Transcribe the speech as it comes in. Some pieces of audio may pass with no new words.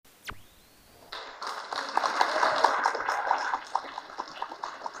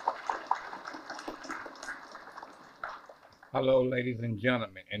Hello, ladies and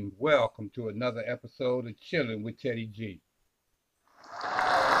gentlemen, and welcome to another episode of Chilling with Teddy G.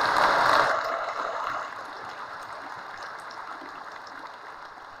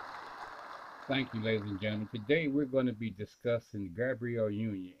 Thank you, ladies and gentlemen. Today we're going to be discussing Gabrielle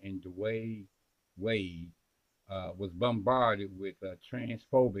Union and the way Wade was bombarded with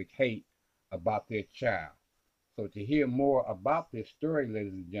transphobic hate about their child. So to hear more about this story,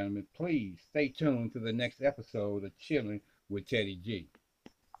 ladies and gentlemen, please stay tuned to the next episode of Chilling with Teddy G.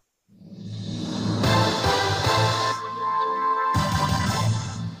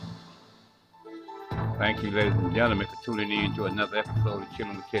 Thank you, ladies and gentlemen, for tuning in to another episode of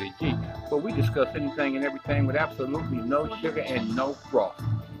Chilling with Teddy G, where we discuss anything and everything with absolutely no sugar and no frost.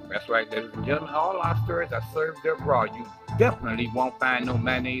 That's right, ladies and gentlemen, all our stories are served up raw. You definitely won't find no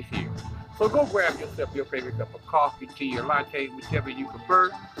mayonnaise here. So go grab yourself your favorite cup of coffee, tea, or latte, whichever you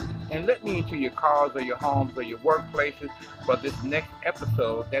prefer, and let me into your cars or your homes or your workplaces for this next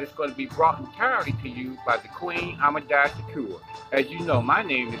episode that is going to be brought entirely to you by the Queen Ahmadiyyah Shakur. As you know, my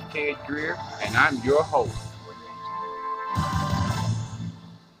name is Ted Greer, and I'm your host.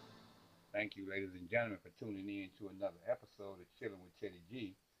 Thank you, ladies and gentlemen, for tuning in to another episode of Chilling with Teddy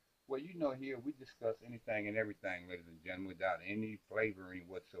G. Well, you know, here we discuss anything and everything, ladies and gentlemen, without any flavoring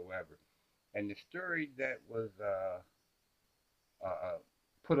whatsoever. And the story that was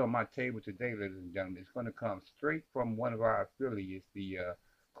put on my table today, ladies and gentlemen, is going to come straight from one of our affiliates, the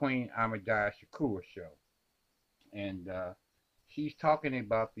Queen Ahmadiyyah Shakur show. And she's talking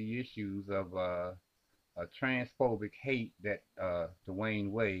about the issues of transphobic hate that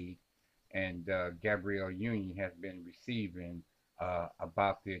Dwayne Wade and Gabrielle Union has been receiving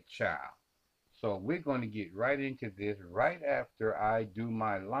about their child. So we're going to get right into this right after I do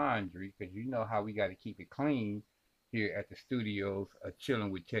my laundry, because you know how we got to keep it clean here at the studios Chilling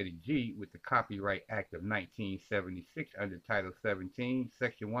with Teddy G with the Copyright Act of 1976 under Title 17,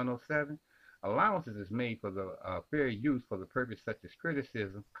 Section 107. Allowances is made for the fair use for the purpose such as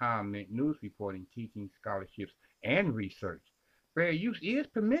criticism, comment, news reporting, teaching, scholarships, and research. Fair use is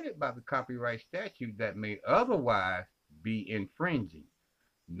permitted by the copyright statute that may otherwise be infringing.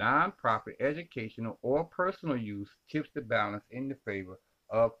 Non-profit, educational, or personal use tips the balance in the favor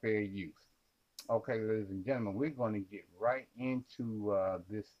of fair use. Okay, ladies and gentlemen, we're going to get right into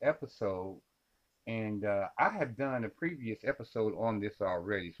this episode. And I have done a previous episode on this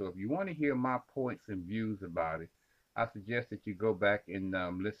already. So if you want to hear my points and views about it, I suggest that you go back and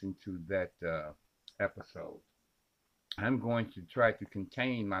listen to that episode. I'm going to try to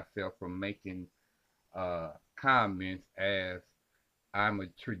contain myself from making comments as I'm a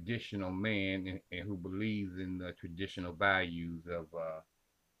traditional man and who believes in the traditional values of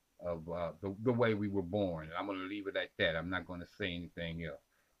the way we were born. I'm going to leave it at that. I'm not going to say anything else.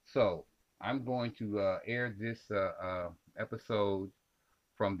 So I'm going to air this episode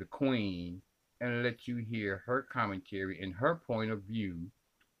from the Queen and let you hear her commentary and her point of view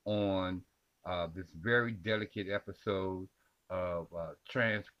on this very delicate episode of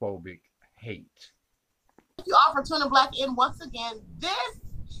transphobic hate. Thank you all for tuning black in once again. This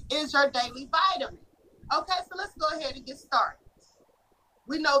is your daily vitamin. Okay, so let's go ahead and get started.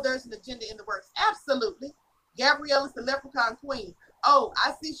 We know there's an agenda in the works. Absolutely. Gabrielle is the leprechaun queen. Oh,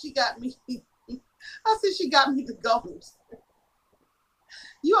 I see she got me. I see she got me the goals.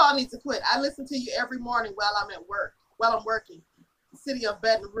 You all need to quit. I listen to you every morning while I'm at work, while I'm working. City of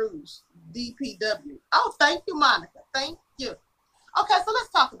Baton Rouge, DPW. Oh, thank you, Monica. Thank you. Okay, so let's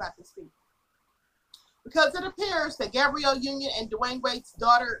talk about this thing. Because it appears that Gabrielle Union and Dwayne Wade's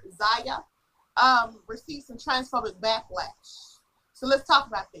daughter, Zaya, received some transphobic backlash. So let's talk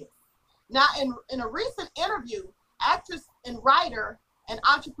about this. Now, in a recent interview, actress and writer and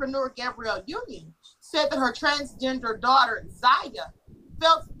entrepreneur Gabrielle Union said that her transgender daughter, Zaya,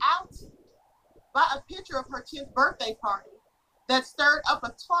 felt outed by a picture of her 10th birthday party that stirred up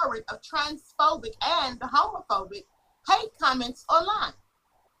a torrent of transphobic and homophobic hate comments online.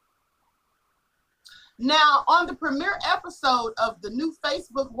 Now, on the premiere episode of the new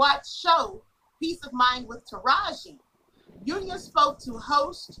Facebook Watch show, Peace of Mind with Taraji, Union spoke to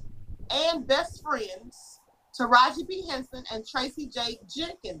host and best friends Taraji P. Henson and Tracy J.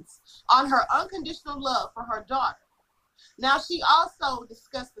 Jenkins on her unconditional love for her daughter. Now, she also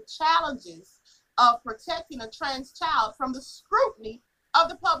discussed the challenges of protecting a trans child from the scrutiny of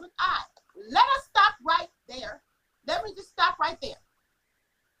the public eye. Let us stop right there. Let me just stop right there.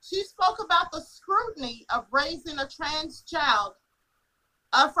 She spoke about the scrutiny of raising a trans child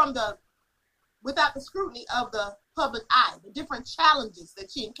without the scrutiny of the public eye, the different challenges that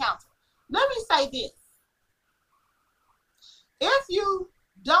she encountered. Let me say this. If you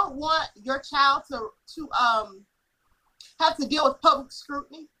don't want your child to have to deal with public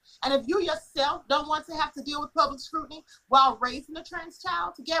scrutiny, and if you yourself don't want to have to deal with public scrutiny while raising a trans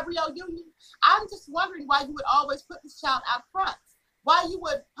child, to Gabrielle Union, I'm just wondering why you would always put this child out front, why you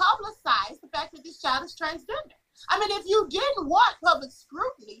would publicize the fact that this child is transgender. I mean, if you didn't want public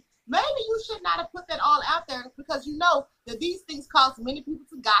scrutiny, maybe you should not have put that all out there, because you know that these things cause many people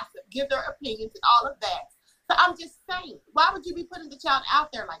to gossip, give their opinions and all of that. So I'm just saying, why would you be putting the child out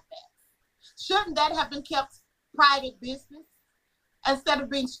there like that? Shouldn't that have been kept private business instead of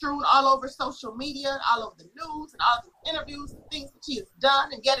being strewn all over social media, all over the news and all the interviews and things that she has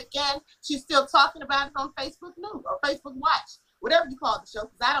done, and yet again, she's still talking about it on Facebook News or Facebook Watch, whatever you call the show,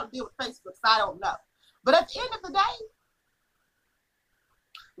 because I don't deal with Facebook, so I don't know. But at the end of the day,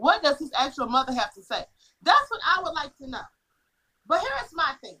 what does his actual mother have to say? That's what I would like to know. But here's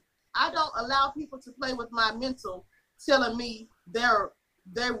my thing. I don't allow people to play with my mental, telling me they're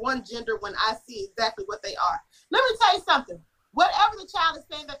one gender when I see exactly what they are. Let me tell you something. Whatever the child is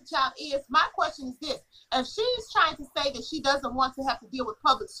saying that the child is, my question is this. If she's trying to say that she doesn't want to have to deal with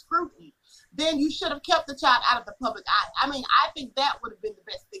public scrutiny, then you should have kept the child out of the public eye. I mean, I think that would have been the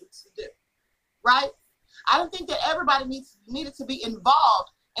best thing to do, right? I don't think that everybody needed to be involved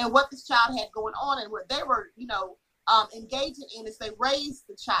in what this child had going on and what they were, engaging in as they raised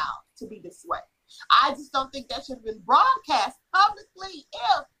the child to be this way. I just don't think that should have been broadcast publicly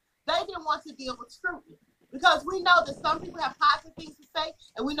if they didn't want to deal with scrutiny. Because we know that some people have positive things to say,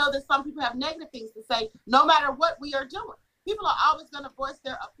 and we know that some people have negative things to say, no matter what we are doing. People are always going to voice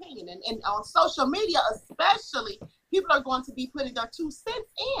their opinion. And on social media especially, people are going to be putting their 2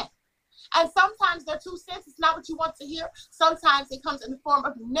 cents in. And sometimes their 2 cents is not what you want to hear. Sometimes it comes in the form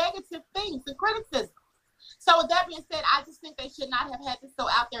of negative things and criticism. So with that being said, I just think they should not have had this so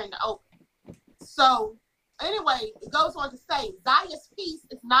out there in the open. So anyway, it goes on to say, Zaya's peace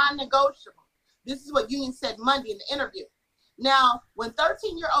is non-negotiable. This is what Union said Monday in the interview. Now, when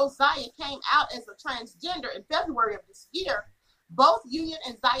 13-year-old Zaya came out as a transgender in February of this year, both Union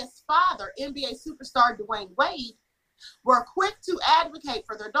and Zaya's father, NBA superstar Dwayne Wade, were quick to advocate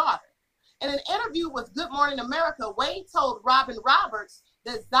for their daughter. In an interview with Good Morning America, Wade told Robin Roberts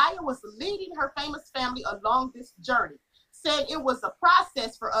that Zaya was leading her famous family along this journey, saying it was a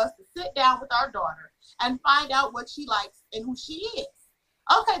process for us to sit down with our daughter and find out what she likes and who she is.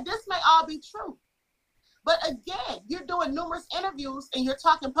 Okay, this may all be true. But again, you're doing numerous interviews and you're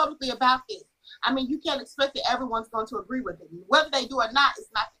talking publicly about this. I mean, you can't expect that everyone's going to agree with it. Whether they do or not is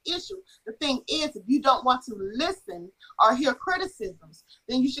not the issue. The thing is, if you don't want to listen or hear criticisms,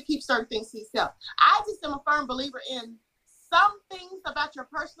 then you should keep certain things to yourself. I just am a firm believer in some things about your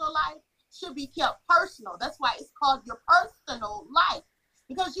personal life should be kept personal. That's why it's called your personal life,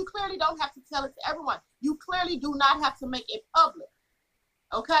 because you clearly don't have to tell it to everyone. You clearly do not have to make it public.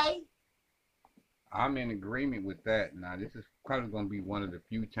 Okay? I'm in agreement with that. Now, this is probably going to be one of the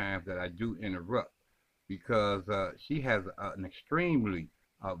few times that I do interrupt, because she has an extremely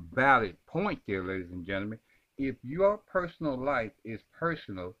valid point there, ladies and gentlemen. If your personal life is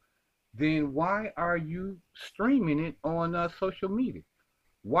personal, then why are you streaming it on social media?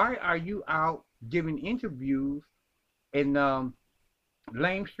 Why are you out giving interviews in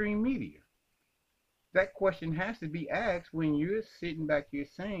lamestream media? That question has to be asked when you're sitting back here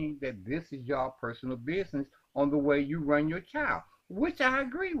saying that this is your personal business on the way you run your child, which I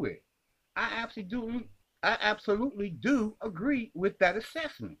agree with. I absolutely do agree with that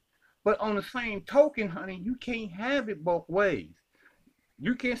assessment. But on the same token, honey, you can't have it both ways.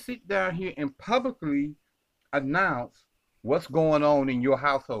 You can't sit down here and publicly announce what's going on in your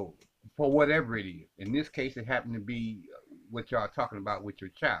household for whatever it is. In this case, it happened to be what y'all are talking about with your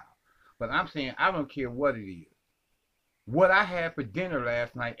child. But I'm saying I don't care what it is. What I had for dinner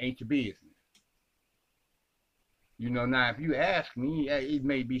last night ain't your business. Now if you ask me, it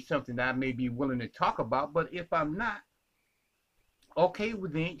may be something that I may be willing to talk about, but if I'm not, okay, well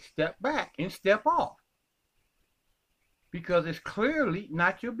then step back and step off. Because it's clearly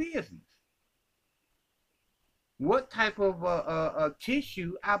not your business. What type of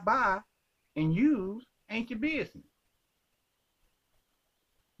tissue I buy and use ain't your business.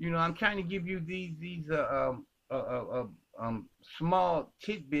 I'm trying to give you these small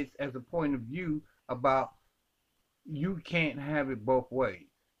tidbits as a point of view about you can't have it both ways.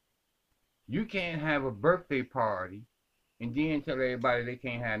 You can't have a birthday party and then tell everybody they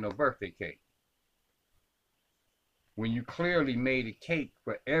can't have no birthday cake, when you clearly made a cake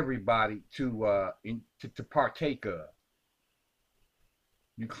for everybody to partake of.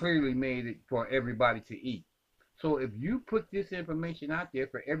 You clearly made it for everybody to eat. So if you put this information out there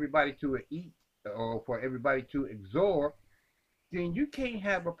for everybody to eat or for everybody to absorb, then you can't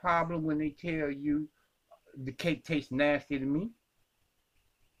have a problem when they tell you the cake tastes nasty to me.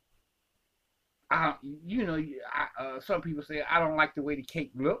 You know, some people say I don't like the way the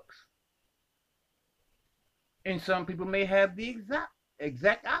cake looks, and some people may have the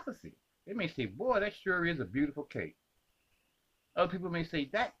exact opposite. They may say, "Boy, that sure is a beautiful cake." Other people may say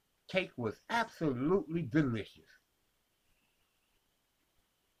that cake was absolutely delicious.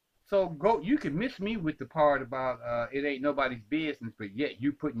 So go. You can miss me with the part about it ain't nobody's business, but yet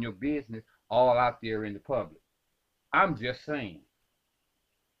you putting your business all out there in the public. I'm just saying.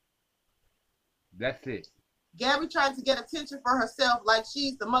 That's it. Gabby trying to get attention for herself like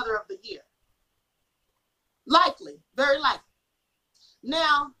she's the mother of the year. Likely, very likely.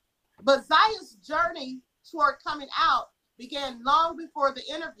 Now, but Zaya's journey toward coming out began long before the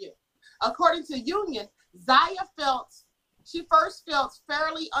interview. According to Union, Zaya first felt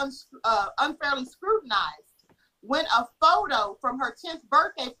unfairly scrutinized when a photo from her 10th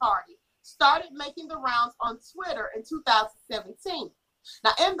birthday party started making the rounds on Twitter in 2017.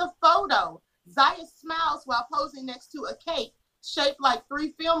 Now, in the photo, Zaya smiles while posing next to a cake shaped like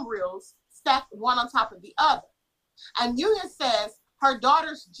 3 film reels stacked one on top of the other. And Union says her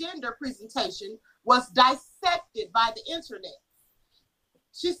daughter's gender presentation was dissected by the internet.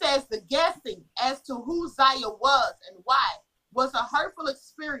 She says the guessing as to who Zaya was and why was a hurtful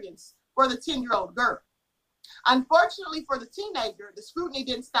experience for the 10-year-old girl. Unfortunately for the teenager, the scrutiny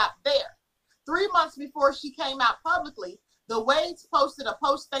didn't stop there. 3 months before she came out publicly, the Wades posted a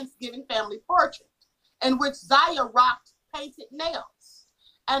post-Thanksgiving family portrait in which Zaya rocked painted nails.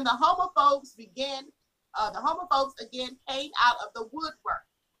 And the homophobes again came out of the woodwork.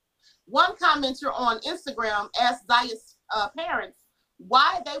 One commenter on Instagram asked Zaya's parents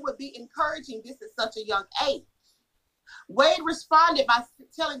why they would be encouraging this at such a young age. Wade responded by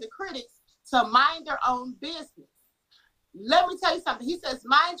telling the critics to mind their own business. Let me tell you something. He says,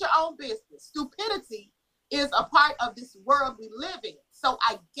 mind your own business. Stupidity is a part of this world we live in. So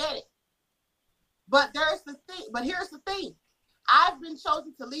I get it. But here's the thing. I've been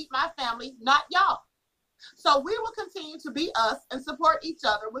chosen to lead my family, not y'all. So we will continue to be us and support each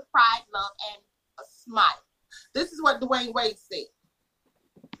other with pride, love, and a smile. This is what Dwayne Wade said.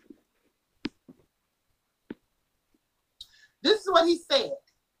 This is what he said.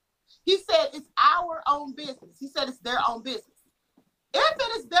 He said it's our own business. He said it's their own business. If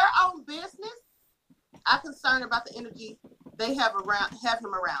it is their own business, I'm concerned about the energy they have him around.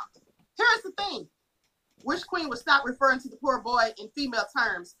 Here's the thing. Wish Queen would stop referring to the poor boy in female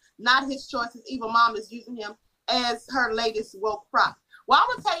terms, not his choice. His evil mom is using him as her latest woke prop. Well, I'm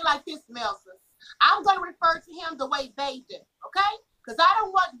going to tell you like this, Melson. I'm going to refer to him the way they do, okay? Because I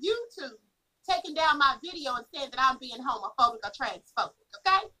don't want YouTube taking down my video and saying that I'm being homophobic or transphobic,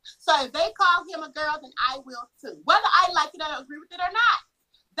 okay? So if they call him a girl, then I will too. Whether I like it or agree with it or not.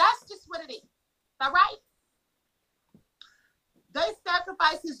 That's just what it is, all right? They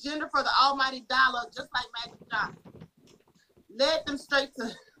sacrificed his gender for the almighty dollar, just like Magic Johnson. Led them straight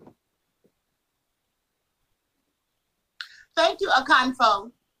to... Thank you,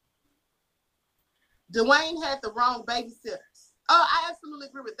 Akanfo. Dwayne had the wrong babysitters. Oh, I absolutely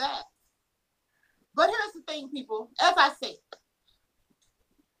agree with that. But here's the thing, people. As I said,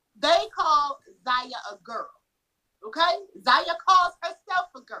 they call Zaya a girl, okay? Zaya calls herself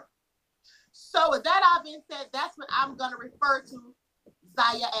a girl. So with that all being said, that's what I'm going to refer to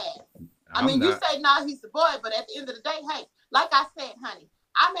Zaya as. I mean, you say, no, he's the boy, but at the end of the day, hey, like I said, honey,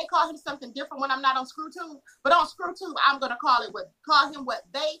 I may call him something different when I'm not on ScrewTube, but on ScrewTube, I'm going to call him what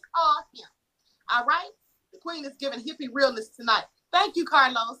they call him. All right? The Queen is giving hippie realness tonight. Thank you,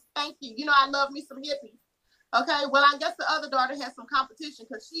 Carlos. Thank you. You know, I love me some hippies. Okay, well, I guess the other daughter has some competition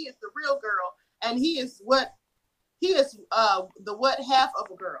because she is the real girl, and he is the what half of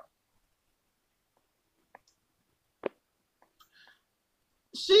a girl.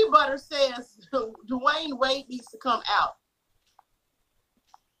 She Butter says Dwayne Wade needs to come out.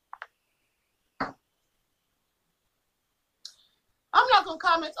 I'm not going to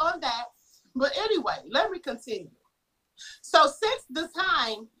comment on that, but anyway, let me continue. So since that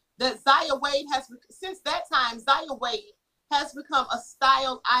time, Zaya Wade has become a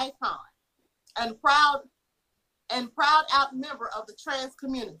style icon and proud out member of the trans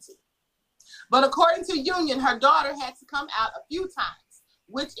community. But according to Union, her daughter had to come out a few times,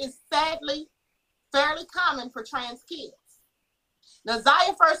 which is sadly fairly common for trans kids. Now,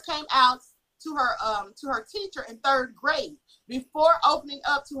 Zaya first came out to her teacher in 3rd grade before opening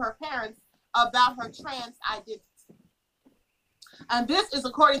up to her parents about her trans identity. And this is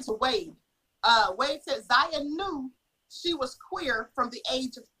according to Wade. Wade said Zaya knew she was queer from the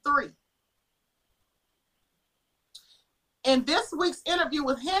age of 3. In this week's interview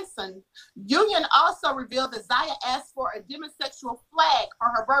with Henson, Union also revealed that Zaya asked for a demisexual flag for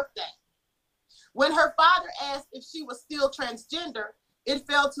her birthday. When her father asked if she was still transgender, it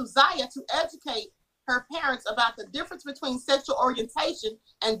fell to Zaya to educate her parents about the difference between sexual orientation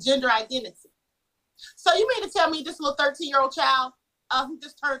and gender identity. So you mean to tell me this little 13-year-old child, who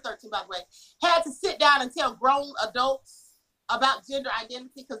just turned 13, by the way, had to sit down and tell grown adults about gender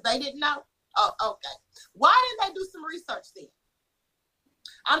identity because they didn't know? Oh, okay. Why didn't they do some research then?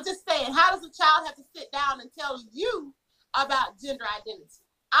 I'm just saying, how does a child have to sit down and tell you about gender identity?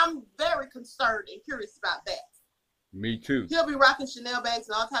 I'm very concerned and curious about that. Me too. He'll be rocking Chanel bags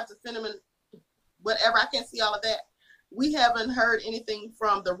and all types of cinnamon, whatever. I can't see all of that. We haven't heard anything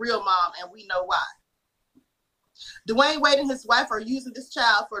from the real mom, and we know why. Dwayne Wade and his wife are using this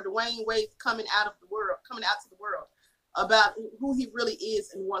child for Dwayne Wade coming out to the world about who he really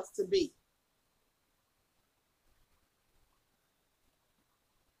is and wants to be.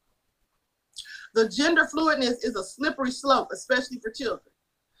 The gender fluidness is a slippery slope, especially for children.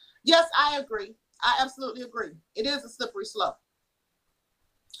 Yes, I agree. I absolutely agree. It is a slippery slope.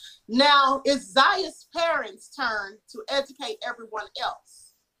 Now, it's Zaya's parents' turn to educate everyone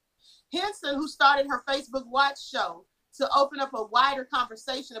else. Henson, who started her Facebook Watch show to open up a wider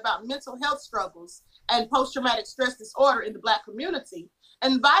conversation about mental health struggles and post-traumatic stress disorder in the Black community,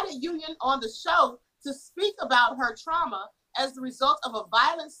 invited Union on the show to speak about her trauma as the result of a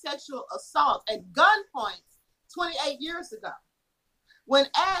violent sexual assault at gunpoint 28 years ago. When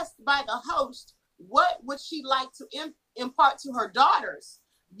asked by the host what would she like to impart to her daughters,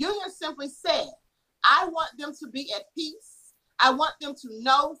 Union simply said, "I want them to be at peace. I want them to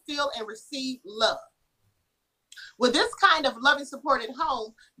know, feel, and receive love." With this kind of loving support at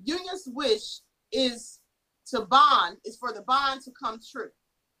home, Union's wish is for the bond to come true.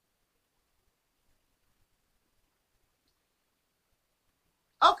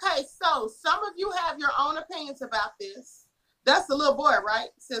 Okay, so some of you have your own opinions about this. That's the little boy, right?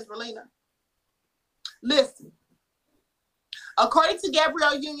 Says Relina. Listen. According to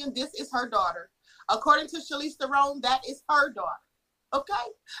Gabrielle Union, this is her daughter. According to Shalice Theron, that is her daughter.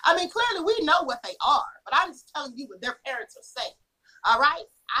 Okay? I mean, clearly we know what they are, but I'm just telling you what their parents are saying. All right?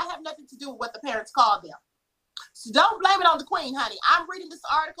 I have nothing to do with what the parents call them. So don't blame it on the queen, honey. I'm reading this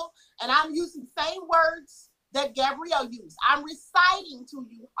article and I'm using the same words that Gabrielle used. I'm reciting to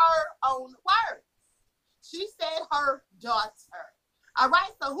you her own words. She said her daughter. All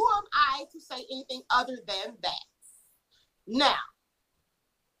right? So who am I to say anything other than that? Now,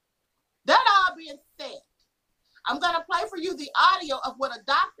 that all being said, I'm going to play for you the audio of what a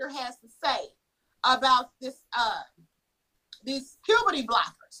doctor has to say about this, these puberty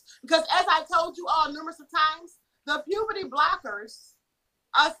blockers. Because as I told you all numerous of times, the puberty blockers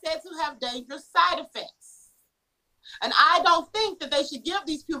are said to have dangerous side effects. And I don't think that they should give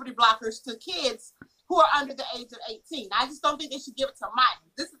these puberty blockers to kids who are under the age of 18. I just don't think they should give it to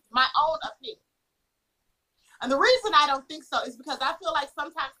minors. This is my own opinion. And the reason I don't think so is because I feel like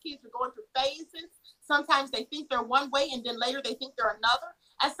sometimes kids are going through phases. Sometimes they think they're one way and then later they think they're another.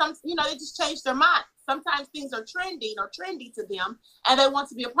 And some, they just change their mind. Sometimes things are trending or trendy to them and they want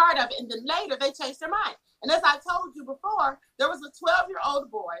to be a part of it. And then later they change their mind. And as I told you before, there was a 12-year-old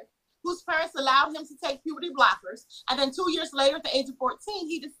boy whose parents allowed him to take puberty blockers. And then 2 years later, at the age of 14,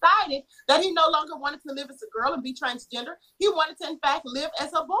 he decided that he no longer wanted to live as a girl and be transgender. He wanted to, in fact, live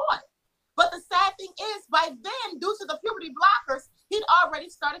as a boy. But the sad thing is, by then, due to the puberty blockers, he'd already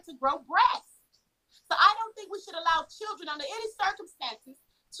started to grow breasts. So I don't think we should allow children under any circumstances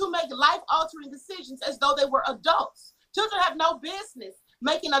to make life-altering decisions as though they were adults. Children have no business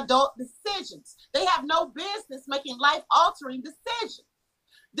making adult decisions. They have no business making life-altering decisions.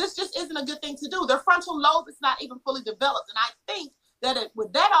 This just isn't a good thing to do. Their frontal lobe is not even fully developed. And I think that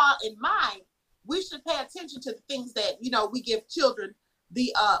with that all in mind, we should pay attention to the things that, we give children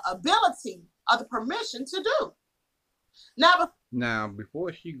the ability or the permission to do. Now,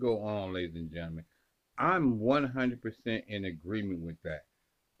 before she go on, ladies and gentlemen, I'm 100% in agreement with that.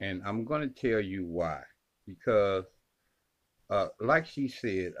 And I'm going to tell you why. Because, like she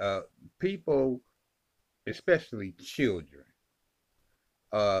said, people, especially children,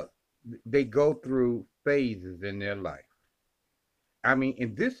 they go through phases in their life. I mean,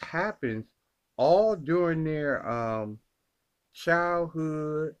 and this happens all during their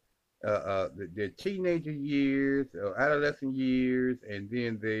childhood, their teenager years, adolescent years, and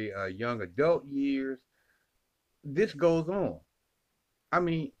then the young adult years. This goes on. I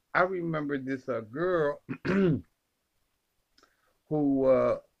mean, I remember this girl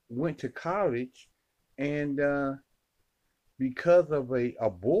who went to college, and because of a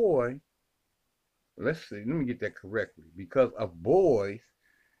boy let's see, let me get that correctly. Because of boys,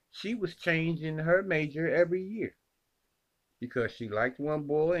 she was changing her major every year because she liked one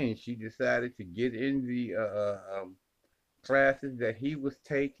boy and she decided to get in the classes that he was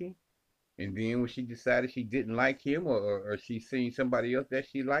taking. And then when she decided she didn't like him, or she seen somebody else that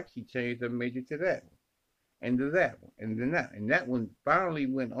she liked, she changed her major to that one, and to that one, and then that, and that one finally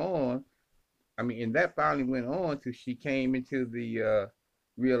went on. I mean, and that finally went on till she came into the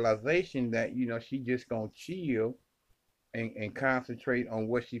realization that she just gonna chill and concentrate on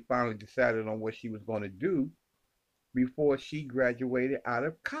what she finally decided on what she was gonna do before she graduated out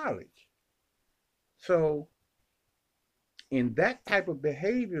of college. So, in that type of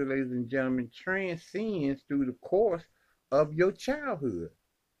behavior, ladies and gentlemen, transcends through the course of your childhood.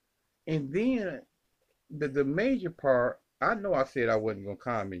 And then the major part, I know I said I wasn't going to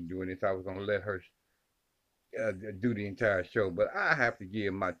comment doing this. I was going to let her do the entire show, but I have to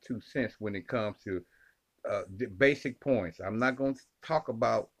give my 2 cents when it comes to the basic points. I'm not going to talk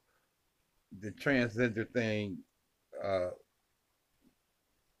about the transgender thing uh,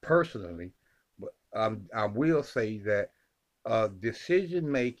 personally, but I will say that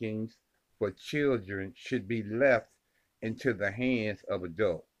decision makings for children should be left into the hands of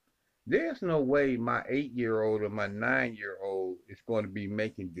adults. There's no way my 8 year old or my 9 year old is going to be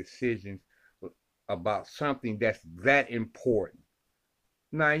making decisions about something that's that important.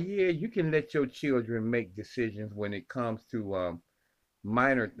 Now, yeah, you can let your children make decisions when it comes to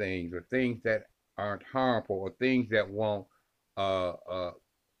minor things or things that aren't harmful or things uh, uh,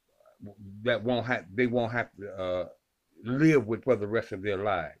 that won't have they won't have to live with for the rest of their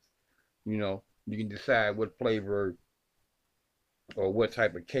lives. You can decide what flavor or what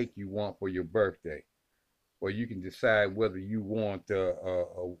type of cake you want for your birthday, or you can decide whether you want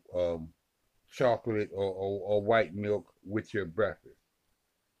chocolate or white milk with your breakfast.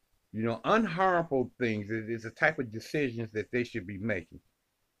 Unharmful things is a type of decisions that they should be making.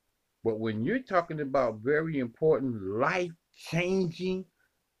 But when you're talking about very important life changing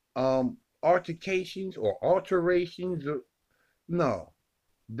altercations or alterations, no,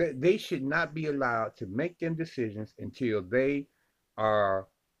 they should not be allowed to make them decisions until they are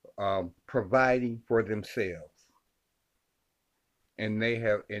providing for themselves. And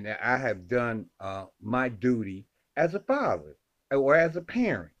I have done my duty as a father or as a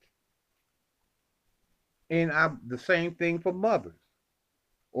parent. And the same thing for mothers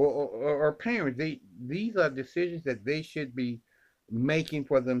or parents. These are decisions that they should be making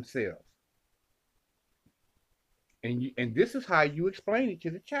for themselves. And this is how you explain it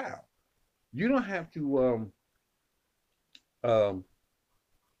to the child. You don't have to um,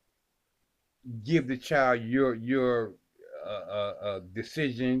 give the child your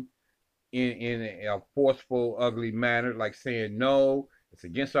decision in a forceful, ugly manner, like saying no, it's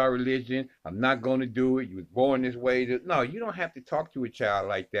against our religion. I'm not going to do it. You was born this way. No, you don't have to talk to a child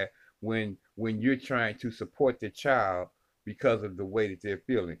like that when you're trying to support the child because of the way that they're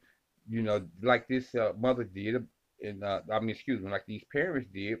feeling. Like this mother did, and I mean, excuse me, like these parents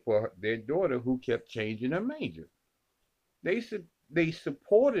did for their daughter who kept changing her major. They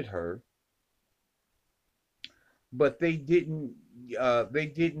supported her, but they didn't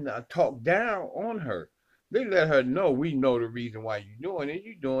talk down on her. They let her know, we know the reason why you're doing it.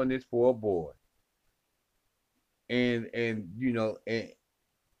 You're doing this for a boy, and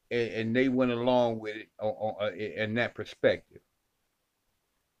they went along with it in that perspective.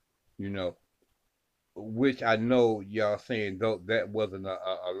 You know, which I know y'all saying though that wasn't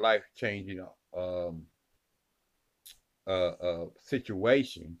a life changing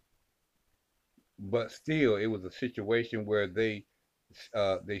situation, but still it was a situation where they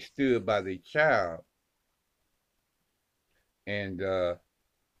stood by their child, and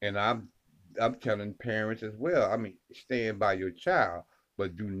I'm telling parents as well. I mean, stand by your child,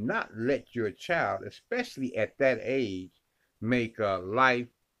 but do not let your child, especially at that age, make life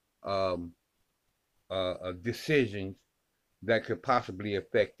um, decisions that could possibly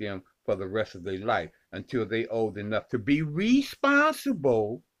affect them for the rest of their life until they old enough to be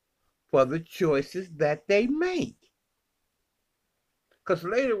responsible for the choices that they make. Because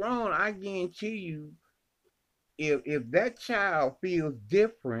later on, I guarantee you, if that child feels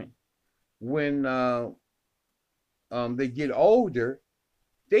different when they get older,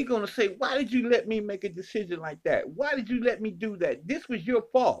 they're gonna say, "Why did you let me make a decision like that? Why did you let me do that? This was your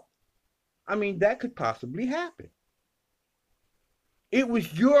fault." I mean, that could possibly happen. It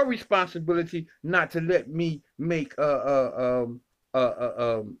was your responsibility not to let me make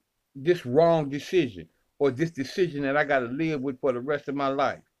this wrong decision or this decision that I got to live with for the rest of my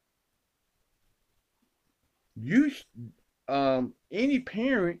life. You, any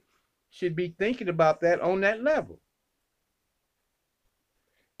parent should be thinking about that on that level.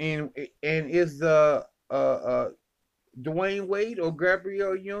 And is Dwayne Wade or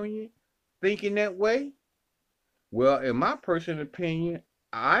Gabrielle Union thinking that way? Well, in my personal opinion,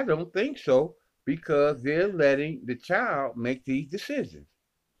 I don't think so, because they're letting the child make these decisions.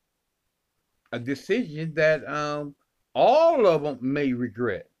 A decision that all of them may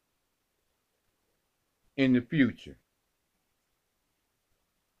regret in the future.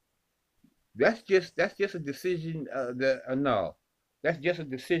 That's just a decision that no, that's just a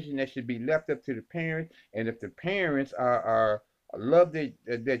decision that should be left up to the parents. And if the parents are love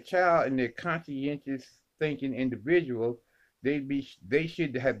their child and they're conscientious thinking individuals, they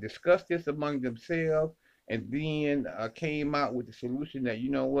should have discussed this among themselves, and then came out with the solution that, you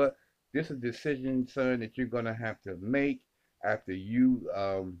know what, this is a decision, son, that you're gonna have to make after you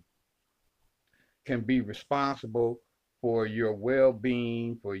can be responsible for your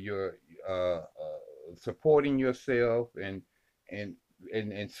well-being, for your supporting yourself, and and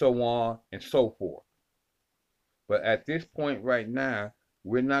so on and so forth. But at this point right now,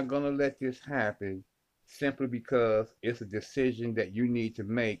 we're not going to let this happen, simply because it's a decision that you need to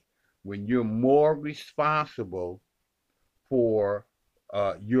make when you're more responsible for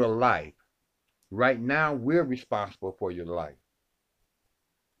your life. Right now, we're responsible for your life.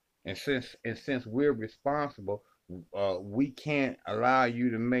 And since we're responsible, we can't allow you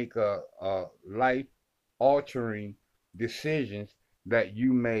to make a life altering decisions that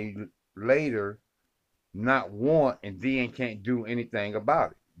you may later not want, and then can't do anything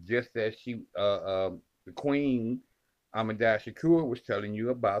about it. Just as the Queen Ahmadiyyah Shakur was telling you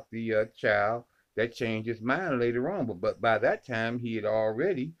about the child that changed his mind later on, but by that time he had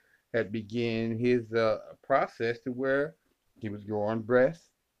already had begun his process to where he was growing breasts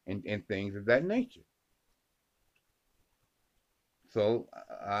and things of that nature. So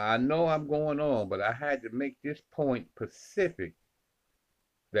I know I'm going on, but I had to make this point specific,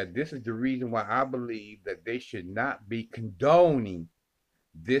 that this is the reason why I believe that they should not be condoning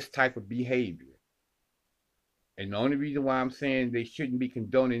this type of behavior. And the only reason why I'm saying they shouldn't be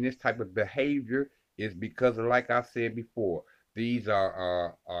condoning this type of behavior is because of, like I said before, these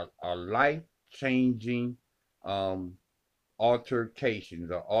are life changing um,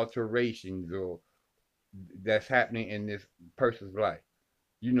 altercations or alterations or that's happening in this person's life.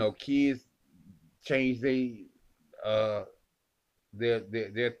 You know, kids change uh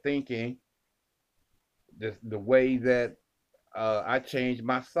their thinking, the way that I change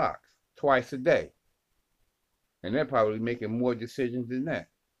my socks twice a day, and they're probably making more decisions than that.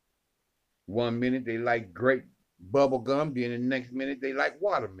 One minute they like grape bubble gum, then the next minute they like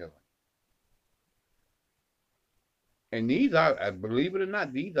watermelon. And these are, believe it or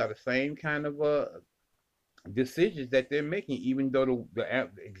not, these are the same kind of decisions that they're making, even though the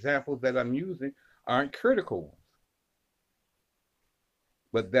examples that I'm using aren't critical ones.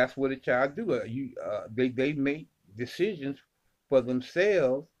 But that's what a child do. They make decisions for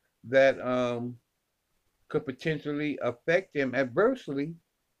themselves that could potentially affect them adversely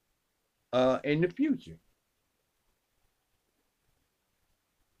in the future.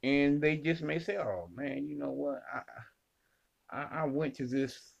 And they just may say, "Oh man, you know what? I went to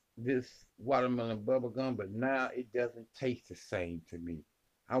this watermelon bubble gum, but now it doesn't taste the same to me.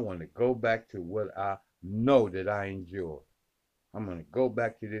 I want to go back to what I know that I enjoy. I'm gonna go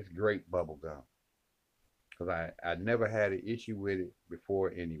back to this grape bubble gum because I never had an issue with it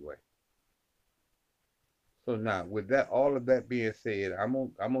before anyway." So now, with that, all of that being said, I'm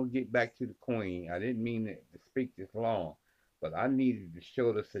gonna get back to the Queen. I didn't mean to speak this long, but I needed to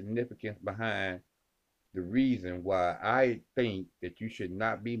show the significance behind the reason why I think that you should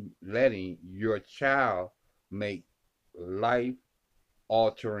not be letting your child make life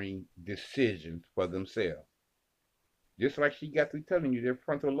altering decisions for themselves. Just like she got through telling you, their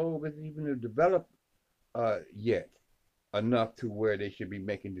frontal lobe isn't even developed yet enough to where they should be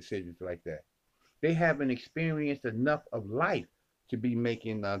making decisions like that. They haven't experienced enough of life to be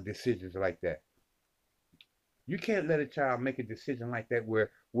making decisions like that. You can't let a child make a decision like that where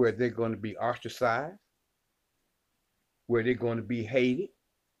they're going to be ostracized, where they're going to be hated.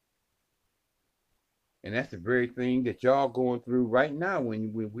 And that's the very thing that y'all going through right now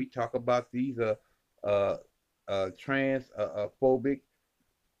when we talk about these uh transphobic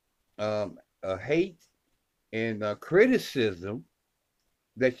hate and criticism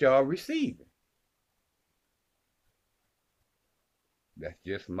that y'all receiving. That's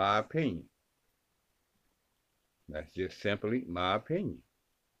just my opinion. That's just simply my opinion.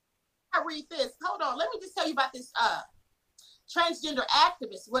 I read this. Hold on. Let me just tell you about this transgender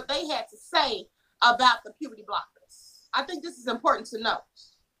activists, what they had to say about the puberty blockers. I think this is important to note.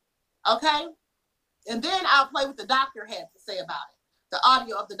 Okay? And then I'll play what the doctor had to say about it. The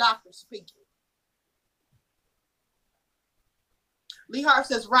audio of the doctor speaking. Lee Hart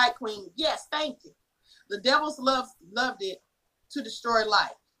says, right, Queen. Yes, thank you. The devils loved it to destroy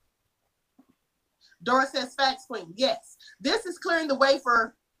life. Dora says, facts, Queen. Yes. This is clearing the way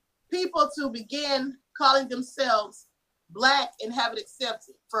for people to begin calling themselves Black and have it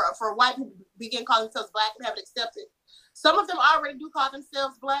accepted. For white people to begin calling themselves Black and have it accepted. Some of them already do call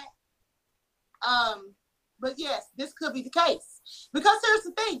themselves Black. But yes, this could be the case. Because here's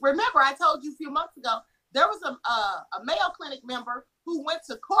the thing. Remember, I told you a few months ago, there was a Mayo Clinic member who went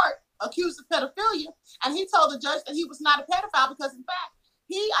to court accused of pedophilia, and he told the judge that he was not a pedophile because, in fact,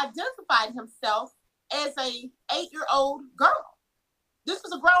 he identified himself as a 8-year-old girl. This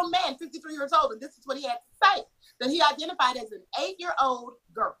was a grown man, 53 years old, and this is what he had to say, that he identified as an 8-year-old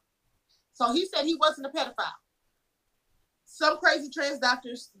girl. So he said he wasn't a pedophile. Some crazy trans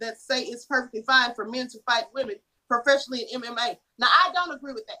doctors that say it's perfectly fine for men to fight women professionally in MMA. Now, I don't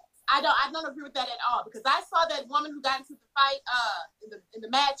agree with that. I don't agree with that at all, because I saw that woman who got into the fight in the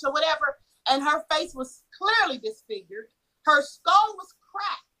match or whatever, and her face was clearly disfigured. Her skull was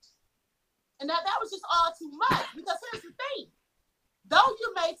cracked. And that was just all too much, because here's the thing. Though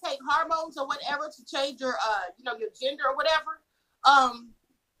you may take hormones or whatever to change your your gender or whatever,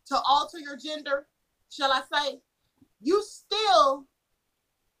 to alter your gender, shall I say, you still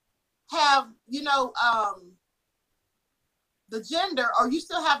have, the gender, or you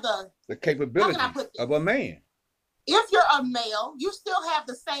still have the capability of a man. If you're a male, you still have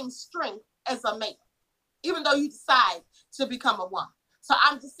the same strength as a male, even though you decide to become a woman. So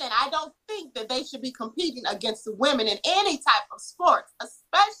I'm just saying, I don't think that they should be competing against the women in any type of sports,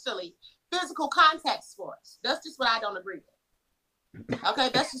 especially physical contact sports. That's just what I don't agree with. Okay,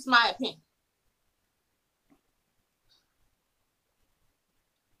 that's just my opinion.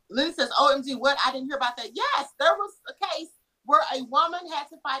 Lily says, OMG, what? I didn't hear about that. Yes, there was a case where a woman had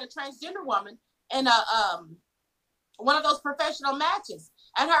to fight a transgender woman in one of those professional matches,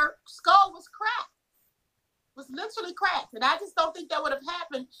 and her skull was cracked. Was literally cracked. And I just don't think that would have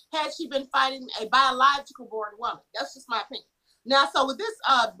happened had she been fighting a biological born woman. That's just my opinion. Now, so with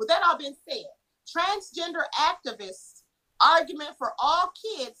that all being said, transgender activists' argument for all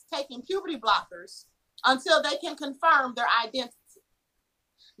kids taking puberty blockers until they can confirm their identity.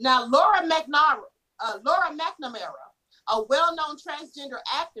 Now, Laura McNamara, a well-known transgender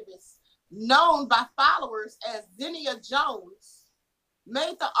activist known by followers as Xenia Jones,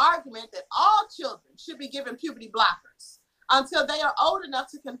 made the argument that all children should be given puberty blockers until they are old enough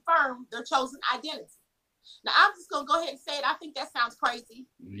to confirm their chosen identity. Now, I'm just going to go ahead and say it. I think that sounds crazy.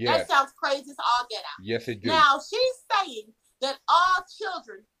 Yes. That sounds crazy as all get out. Yes, it does. Now, she's saying that all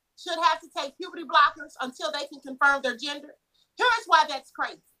children should have to take puberty blockers until they can confirm their gender. Here's why that's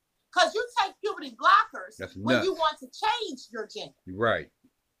crazy. Because you take puberty blockers when you want to change your gender. Right.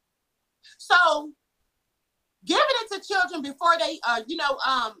 So, giving it to children before they,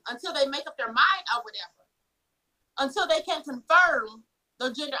 until they make up their mind or whatever, until they can confirm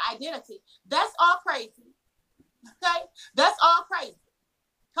their gender identity, that's all crazy. Okay? That's all crazy.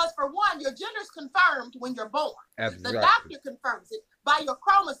 Because for one, your gender is confirmed when you're born. Exactly. The doctor confirms it by your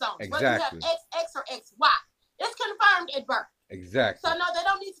chromosomes, exactly. whether you have XX or XY. It's confirmed at birth. Exactly. So no, they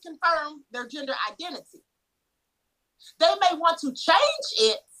don't need to confirm their gender identity. They may want to change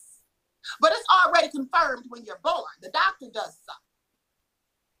it, but it's already confirmed when you're born. The doctor does so.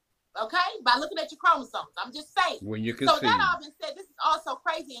 Okay? By looking at your chromosomes. I'm just saying. When you can so see. That all been said, this is also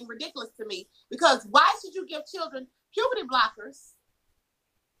crazy and ridiculous to me, because why should you give children puberty blockers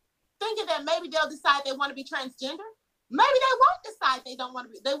thinking that maybe they'll decide they want to be transgender? Maybe they won't decide they want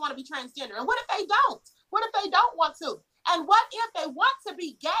to be transgender. And what if they don't? What if they don't want to? And what if they want to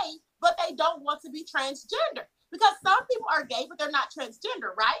be gay, but they don't want to be transgender? Because some people are gay, but they're not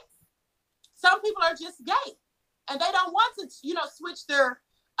transgender, right? Some people are just gay, and they don't want to, switch their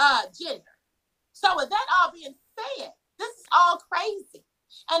gender. So with that all being said, this is all crazy.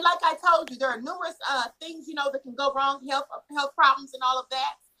 And like I told you, there are numerous things, that can go wrong, health problems and all of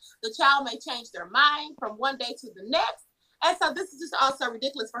that. The child may change their mind from one day to the next. And so this is just also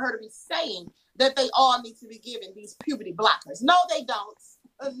ridiculous for her to be saying that they all need to be given these puberty blockers. No, they don't.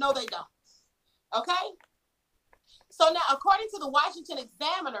 No, they don't. Okay? So now, according to the Washington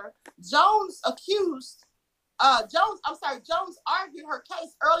Examiner, Jones argued her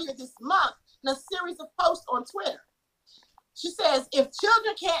case earlier this month in a series of posts on Twitter. She says, if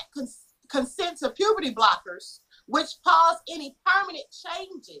children can't consent to puberty blockers, which cause any permanent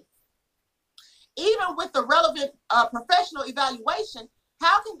changes, even with the relevant professional evaluation,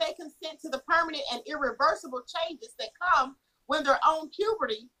 how can they consent to the permanent and irreversible changes that come when their own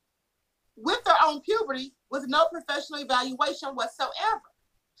puberty with their own puberty with no professional evaluation whatsoever.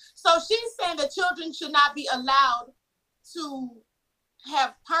 So she's saying that children should not be allowed to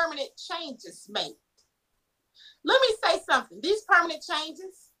have permanent changes made. Let me say something. These permanent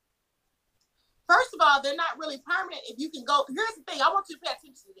changes, first of all, they're not really permanent if you can go. Here's the thing. I want you to pay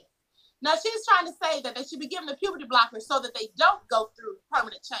attention to this. Now, she's trying to say that they should be given a puberty blocker so that they don't go through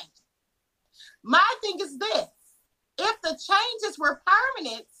permanent changes. My thing is this. If the changes were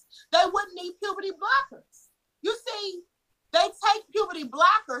permanent, they wouldn't need puberty blockers. You see, they take puberty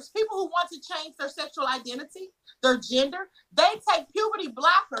blockers, people who want to change their sexual identity, their gender, they take puberty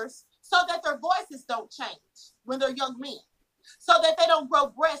blockers so that their voices don't change when they're young men, so that they don't grow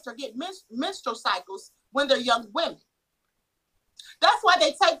breasts or get menstrual cycles when they're young women. That's why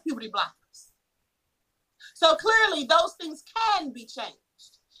they take puberty blockers. So clearly those things can be changed.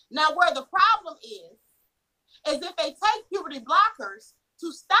 Now where the problem is if they take puberty blockers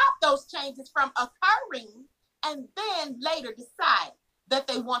to stop those changes from occurring and then later decide that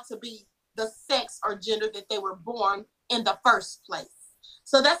they want to be the sex or gender that they were born in the first place.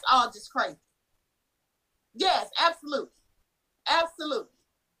 So that's all just crazy. Yes, absolutely. Absolutely.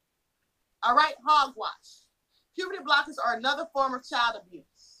 All right, hogwash. Puberty blockers are another form of child abuse.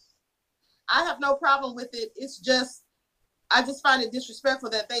 I have no problem with it. It's just, I just find it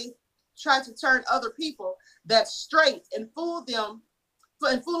disrespectful that they try to turn other people that's straight and fool them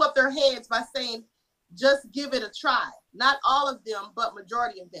and fool up their heads by saying, just give it a try. Not all of them, but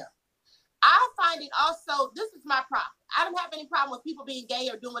majority of them. I find it also, this is my problem. I don't have any problem with people being gay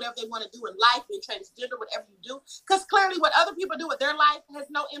or doing whatever they want to do in life, being transgender, whatever you do, because clearly what other people do with their life has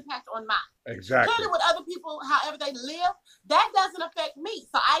no impact on mine. Exactly. Clearly what other people, however they live, that doesn't affect me.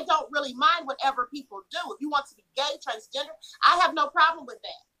 So I don't really mind whatever people do. If you want to be gay, transgender, I have no problem with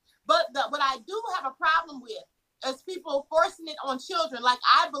that. But what I do have a problem with is people forcing it on children like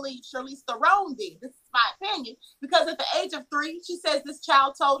I believe Charlize Theron did. This is my opinion. Because at the age of 3, she says this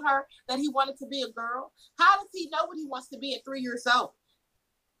child told her that he wanted to be a girl. How does he know what he wants to be at 3 years old?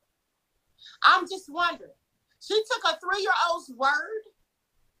 I'm just wondering. She took a 3-year-old's word.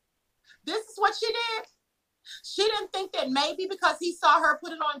 This is what she did. She didn't think that maybe because he saw her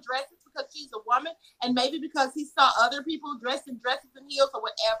put it on dresses because she's a woman, and maybe because he saw other people dressed in dresses and heels or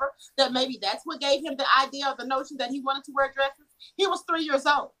whatever, that maybe that's what gave him the idea or the notion that he wanted to wear dresses. He was 3 years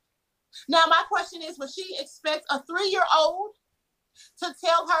old. Now, my question is, would she expect a 3-year-old to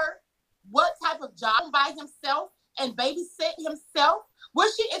tell her what type of job by himself and babysit himself? Would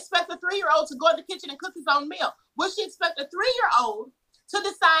she expect a 3-year-old to go in the kitchen and cook his own meal? Would she expect a 3-year-old to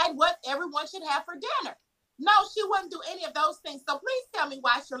decide what everyone should have for dinner? No, she wouldn't do any of those things. So please tell me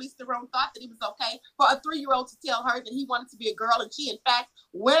why Charlize Theron thought that it was okay for a 3-year-old to tell her that he wanted to be a girl, and she, in fact,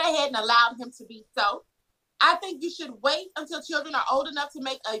 went ahead and allowed him to be so. I think you should wait until children are old enough to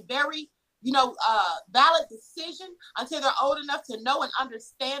make a very, valid decision, until they're old enough to know and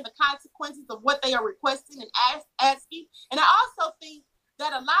understand the consequences of what they are requesting and asking. And I also think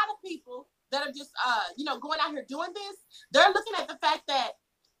that a lot of people that are just, going out here doing this, they're looking at the fact that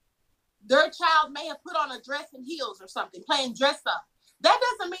their child may have put on a dress and heels or something, playing dress up. That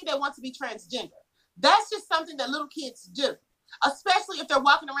doesn't mean they want to be transgender. That's just something that little kids do, especially if they're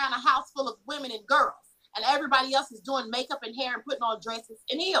walking around a house full of women and girls and everybody else is doing makeup and hair and putting on dresses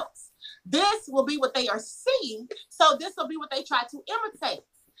and heels. This will be what they are seeing, so this will be what they try to imitate.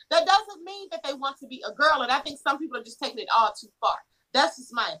 That doesn't mean that they want to be a girl, and I think some people are just taking it all too far. That's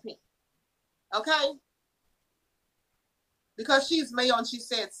just my opinion. Okay? Because she's male and she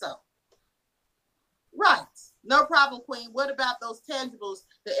said so. Right. No problem, Queen. What about those tangibles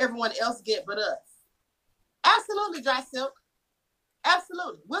that everyone else get but us? Absolutely, Dry Silk.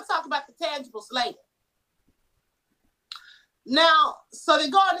 Absolutely. We'll talk about the tangibles later. Now, so they're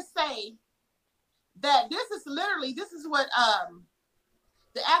going to say that this is what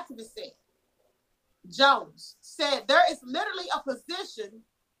the activist said. Jones said there is literally a position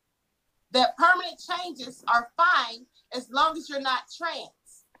that permanent changes are fine as long as you're not trans.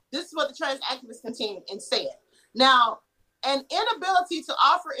 This is what the trans activist continued and said. Now, an inability to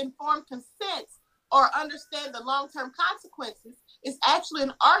offer informed consent or understand the long-term consequences is actually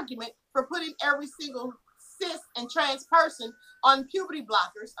an argument for putting every single cis and trans person on puberty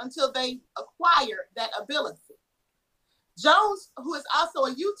blockers until they acquire that ability. Jones, who is also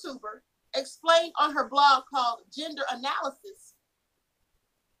a YouTuber, explained on her blog called Gender Analysis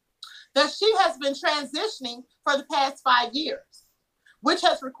that she has been transitioning for the past 5 years, which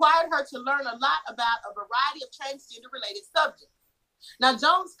has required her to learn a lot about a variety of transgender-related subjects. Now,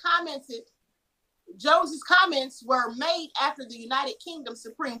 Jones's comments were made after the United Kingdom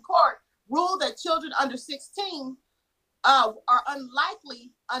Supreme Court ruled that children under 16 are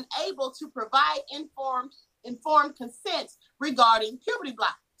unable to provide informed consent regarding puberty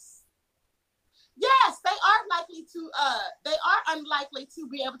blockers. Yes, they are unlikely to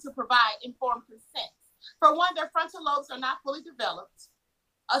be able to provide informed consent. For one, their frontal lobes are not fully developed.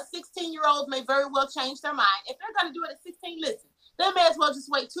 A 16-year-old may very well change their mind. If they're going to do it at 16, listen, they may as well just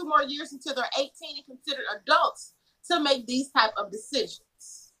wait 2 more years until they're 18 and considered adults to make these type of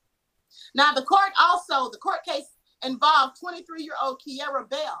decisions. Now, the court case involved 23-year-old Kiera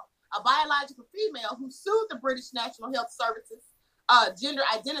Bell, a biological female who sued the British National Health Service's Gender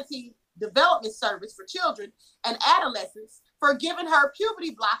Identity Development Service for Children and Adolescents for giving her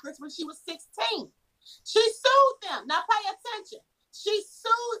puberty blockers when she was 16. She sued them. Now pay attention. She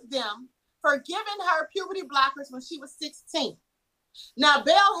sued them for giving her puberty blockers when she was 16. Now,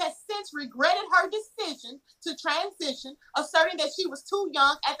 Bell has since regretted her decision to transition, asserting that she was too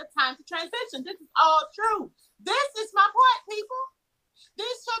young at the time to transition. This is all true. This is my point, people.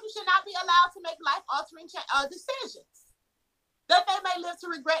 These children should not be allowed to make life-altering decisions that they may live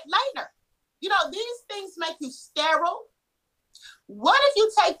to regret later. You know, these things make you sterile. What if you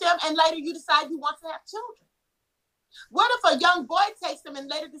take them and later you decide you want to have children? What if a young boy takes them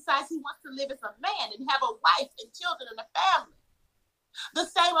and later decides he wants to live as a man and have a wife and children and a family? The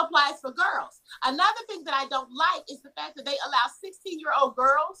same applies for girls. Another thing that I don't like is the fact that they allow 16-year-old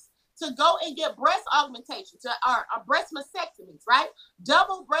girls to go and get breast augmentations or breast mastectomies, right?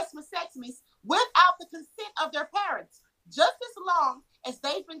 Double breast mastectomies without the consent of their parents, just as long as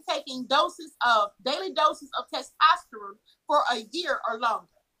they've been taking daily doses of testosterone for a year or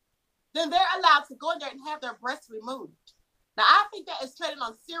longer. Then they're allowed to go in there and have their breasts removed. Now, I think that is treading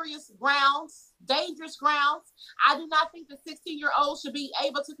on serious grounds, dangerous grounds. I do not think that 16-year-olds should be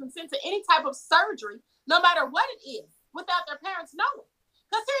able to consent to any type of surgery, no matter what it is, without their parents knowing.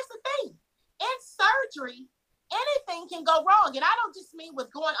 Because here's the thing. In surgery, anything can go wrong. And I don't just mean with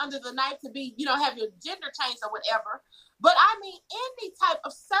going under the knife to be, have your gender changed or whatever. But I mean any type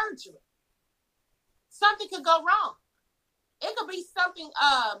of surgery. Something could go wrong. It could be something,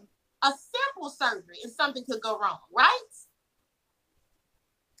 a simple surgery, and something could go wrong, right?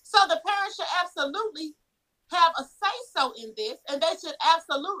 So the parents should absolutely have a say-so in this, and they should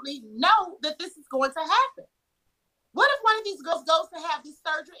absolutely know that this is going to happen. What if one of these girls goes to have this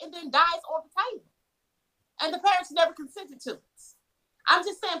surgery and then dies on the table, and the parents never consented to it? I'm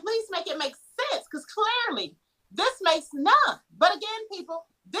just saying, please make it make sense, because clearly this makes none. But again, people,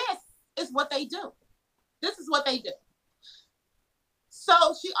 this is what they do. This is what they do.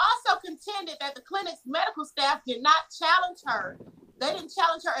 So she also contended that the clinic's medical staff did not challenge her. They didn't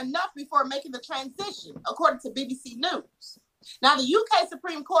challenge her enough before making the transition, according to BBC News. Now, the UK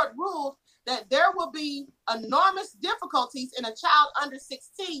Supreme Court ruled that there will be enormous difficulties in a child under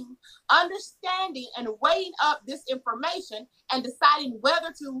 16 understanding and weighing up this information and deciding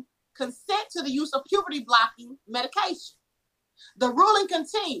whether to consent to the use of puberty blocking medication. The ruling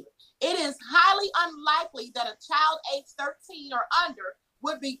continued. It is highly unlikely that a child aged 13 or under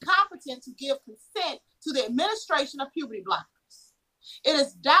would be competent to give consent to the administration of puberty blockers. It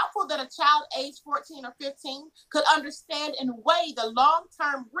is doubtful that a child aged 14 or 15 could understand and weigh the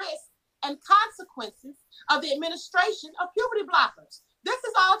long-term risks and consequences of the administration of puberty blockers. This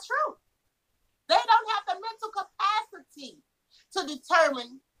is all true. They don't have the mental capacity to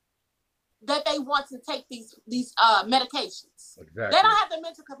determine that they want to take these medications. Exactly. They don't have the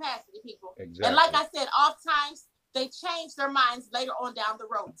mental capacity, people. Exactly. And like I said, oftentimes they change their minds later on down the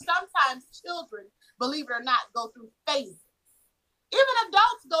road. Sometimes children, believe it or not, go through phases. Even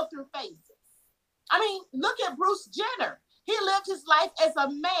adults go through phases. I mean, look at Bruce Jenner. He lived his life as a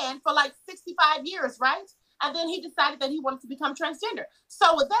man for like 65 years, right? And then he decided that he wanted to become transgender.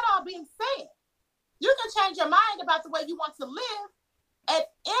 So with that all being said, you can change your mind about the way you want to live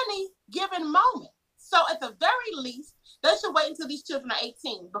at any given moment. So at the very least, they should wait until these children are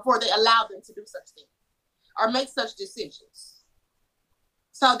 18 before they allow them to do such things or make such decisions.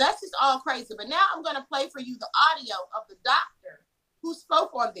 So that's just all crazy. But now I'm going to play for you the audio of the doctor who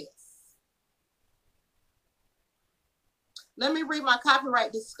spoke on this. Let me read my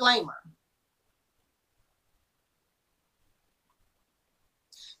copyright disclaimer.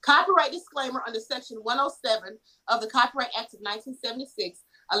 Copyright disclaimer under Section 107 of the Copyright Act of 1976.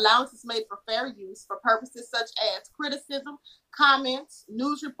 Allowance is made for fair use for purposes such as criticism, comments,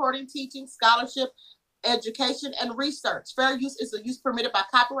 news reporting, teaching, scholarship, education, and research. Fair use is a use permitted by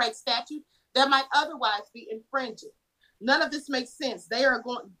copyright statute that might otherwise be infringing. None of this makes sense. There are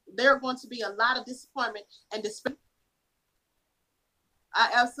going to be a lot of disappointment and despair. I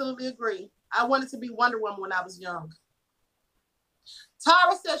absolutely agree. I wanted to be Wonder Woman when I was young.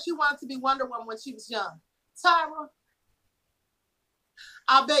 Tara said she wanted to be Wonder Woman when she was young. Tara,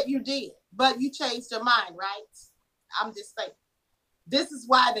 I bet you did, but you changed your mind, right? I'm just saying. This is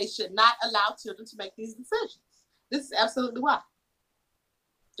why they should not allow children to make these decisions. This is absolutely why.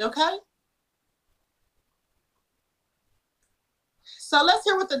 Okay? So let's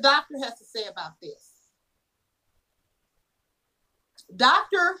hear what the doctor has to say about this.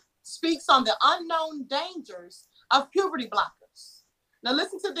 Doctor speaks on the unknown dangers of puberty blockers. Now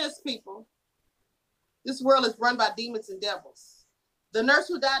listen to this, people. This world is run by demons and devils. The nurse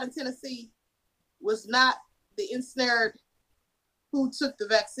who died in Tennessee was not the ensnared who took the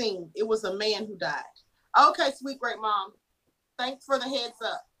vaccine. It was a man who died. Okay, sweet great mom. Thanks for the heads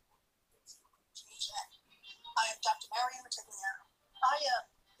up. I am Dr. Marion Retigliano. A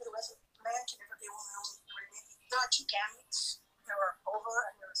man can never be a woman only. There are two gametes. There are ova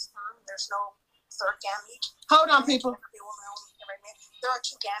and there is sperm. There's no third gamete. Hold on, people. There are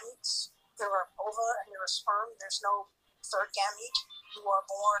two gametes. There are ova and there is sperm. There's no third gamete. You are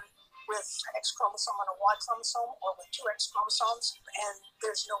born with an X chromosome and a Y chromosome, or with two X chromosomes, and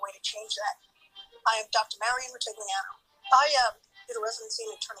there's no way to change that. I am Dr. Marion Retigliano. I did a residency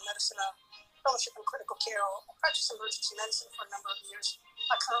in internal medicine, a fellowship in critical care. I practiced emergency medicine for a number of years.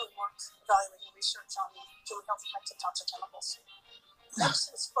 I currently work evaluating research on human health effects of toxic chemicals.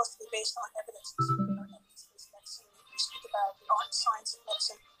 Medicine is supposed to be based on evidence. Evidence-based medicine. We speak about the art and science of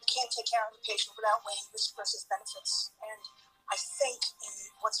medicine. You can't take care of the patient without weighing risk versus benefits. And I think in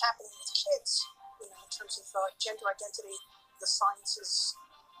what's happening with kids, in terms of gender identity, the science is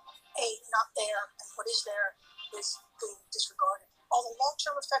not there, and what is there is being disregarded. All the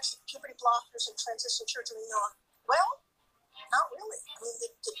long-term effects of puberty blockers and transition surgery, well, not really. I mean,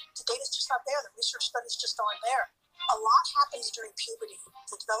 the data's just not there. The research studies just aren't there. A lot happens during puberty.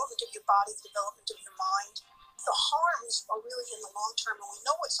 The development of your body, the development of your mind. The harms are really in the long term, and we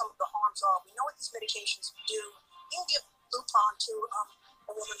know what some of the harms are. We know what these medications do. You can give Lupron to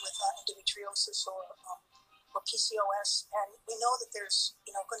a woman with endometriosis or PCOS, and we know that there's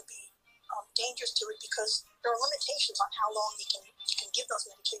going to be dangers to it because there are limitations on how long you can give those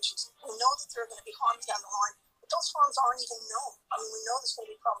medications. We know that there are going to be harms down the line, but those harms aren't even known. I mean, we know there's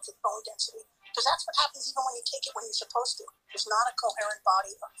going to be problems with bone density because that's what happens even when you take it when you're supposed to. There's not a coherent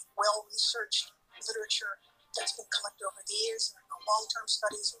body of well-researched literature that's been collected over the years. There are no long-term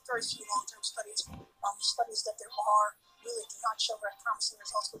studies, very few long-term studies. The studies that there are really do not show very promising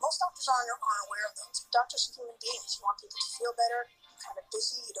results, but most doctors aren't aware of those. Doctors are human beings. You want people to feel better. You're kind of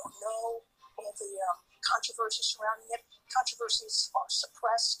busy. You don't know all the controversies surrounding it. Controversies are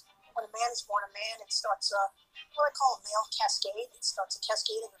suppressed. When a man is born a man, it starts what I call a male cascade. It starts a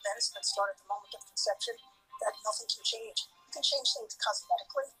cascade of events that start at the moment of conception that nothing can change. You can change things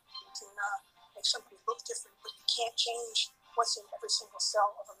cosmetically. You can make somebody look different, but you can't change what's in every single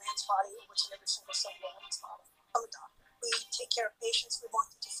cell of a man's body or what's in every single cell of a woman's body. I'm a doctor. We take care of patients. We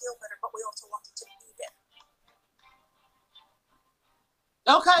want them to feel better, but we also want them to be better.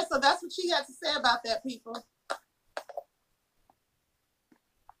 Okay, so that's what she had to say about that, people.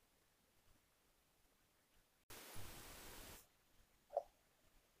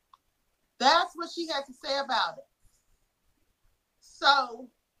 That's what she had to say about it. So,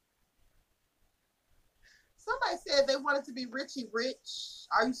 somebody said they wanted to be Richie Rich.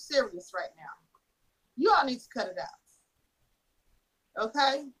 Are you serious right now? You all need to cut it out.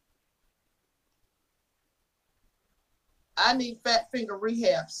 Okay? I need fat finger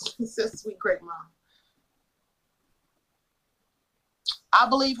rehabs, says sweet great mom. I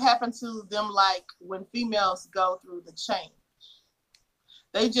believe happened to them like when females go through the change.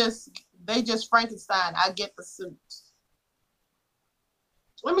 They just Frankenstein. I get the suit.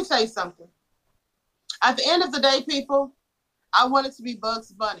 Let me tell you something. At the end of the day, people, I wanted to be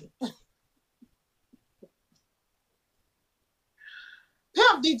Bugs Bunny.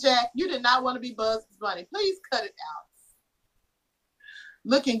 Pimp D Jack, you did not want to be Bugs Bunny. Please cut it out.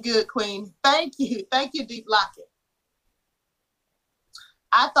 Looking good, Queen. Thank you. Thank you, Deep Locket.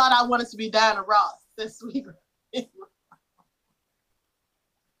 I thought I wanted to be Diana Ross. That's sweet.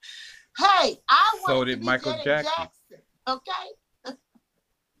 Hey, I wanted to be Michael Janet Jackson. Okay?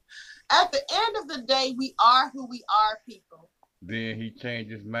 At the end of the day, we are who we are, people. Then he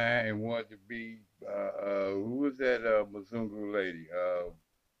changed his mind and wanted to be, who was that Mzungu lady?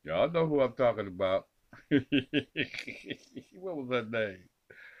 Y'all know who I'm talking about. What was her name?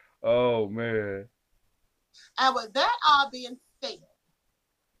 Oh, man. And with that all being said,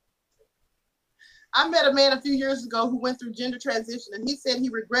 I met a man a few years ago who went through gender transition, and he said he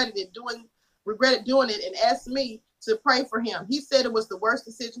regretted doing it and asked me to pray for him. He said it was the worst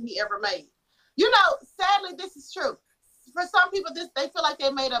decision he ever made. You know, sadly, this is true. For some people, they feel like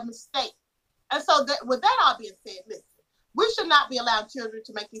they made a mistake. And so with that all being said, listen, We should not be allowing children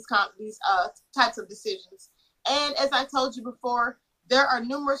to make these types of decisions. And as I told you before, there are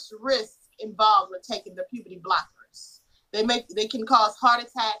numerous risks involved with taking the puberty blockers. They can cause heart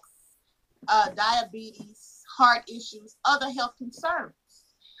attacks, diabetes, heart issues, other health concerns.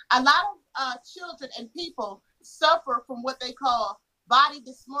 A lot of children and people suffer from what they call body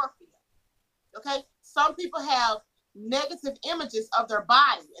dysmorphia. Okay, some people have negative images of their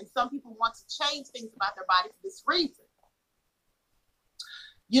body, and some people want to change things about their body for this reason.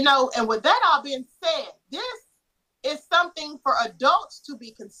 You know, and with that all being said, this is something for adults to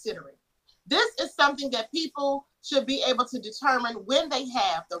be considering. This is something that people should be able to determine when they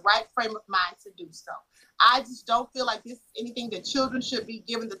have the right frame of mind to do so. I just don't feel like this is anything that children should be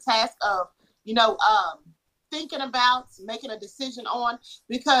given the task of, you know, thinking about, making a decision on,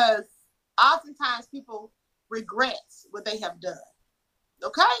 because oftentimes people regret what they have done.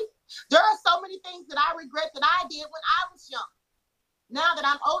 Okay? There are so many things that I regret that I did when I was young. Now that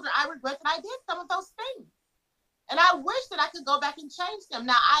I'm older, I regret that I did some of those things. And I wish that I could go back and change them.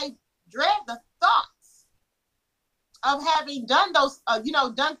 Now, I dread the thoughts of having done those,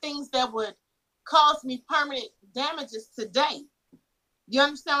 done things that would cause me permanent damages today. You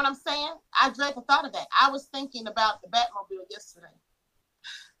understand what I'm saying? I dread the thought of that. I was thinking about the Batmobile yesterday.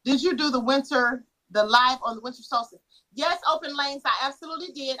 Did you do the live on the winter solstice? Yes, open lanes, I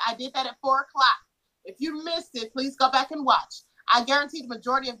absolutely did. I did that at 4 o'clock. If you missed it, please go back and watch. I guarantee the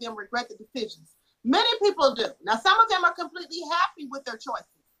majority of them regret the decisions. Many people do. Now, some of them are completely happy with their choices,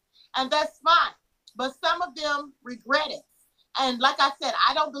 and that's fine. But some of them regret it. And like I said,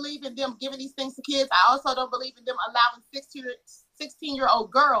 I don't believe in them giving these things to kids. I also don't believe in them allowing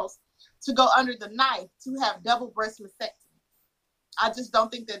 16-year-old girls to go under the knife to have double breast mastectomy. I just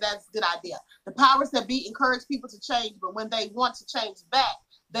don't think that that's a good idea. The powers that be encourage people to change, but when they want to change back,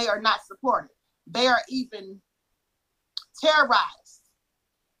 they are not supported. They are even terrorized.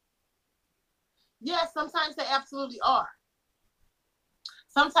 Yes, sometimes they absolutely are.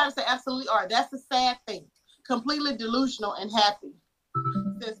 Sometimes they absolutely are. That's the sad thing. Completely delusional and happy,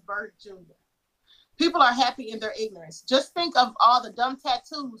 says Bert Jr. People are happy in their ignorance. Just think of all the dumb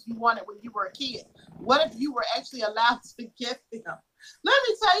tattoos you wanted when you were a kid. What if you were actually allowed to get them? Let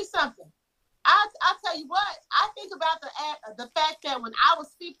me tell you something. I'll tell you what. I think about the fact that when I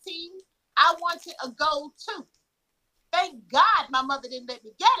was 15, I wanted a gold tooth. Thank God my mother didn't let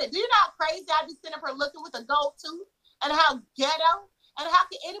me get it. Do you know how crazy I'd be sitting up here looking with a gold tooth? And how ghetto? And how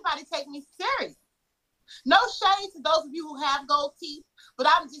can anybody take me serious? No shade to those of you who have gold teeth, but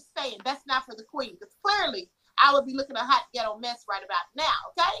I'm just saying that's not for the queen, because clearly I would be looking a hot ghetto mess right about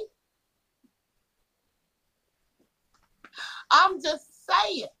now, okay? I'm just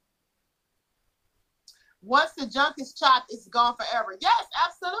saying. Once the junk is chopped, it's gone forever. Yes,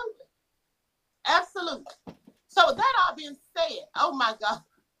 absolutely. Absolutely. So that all being said, oh my God.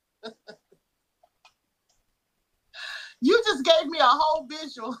 You just gave me a whole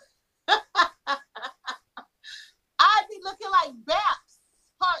visual. I'd be looking like Baps,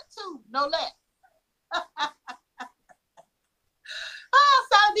 part 2, no less. Oh,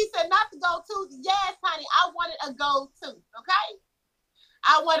 Sandy said not the gold tooth. Yes, honey, I wanted a gold tooth, okay?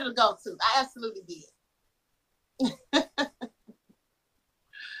 I wanted a gold tooth. I absolutely did.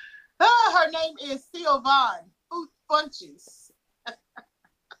 Oh, her name is Sylvan Funches.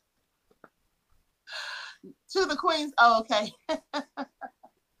 To the queens. Oh, okay.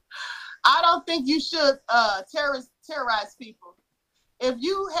 I don't think you should terrorize people. If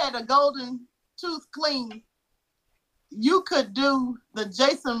you had a golden tooth clean, you could do the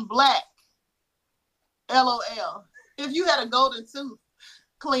Jason Black LOL. If you had a golden tooth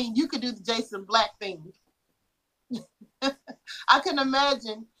clean, you could do the Jason Black thing. I can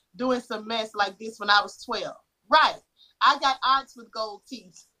imagine doing some mess like this when I was 12. Right. I got aunts with gold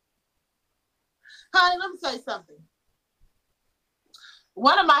teeth. Honey, let me tell you something.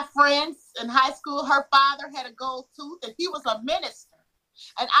 One of my friends in high school, her father had a gold tooth, and he was a minister.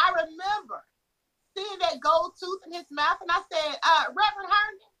 And I remember seeing that gold tooth in his mouth, and I said, Reverend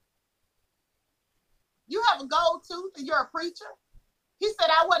Herndon, you have a gold tooth and you're a preacher? He said,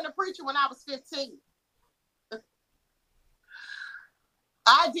 I wasn't a preacher when I was 15.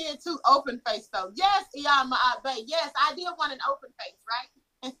 I did too, open face though. Yes, yes, I did want an open face, right?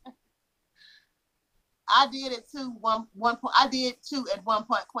 I did it too. I did too at one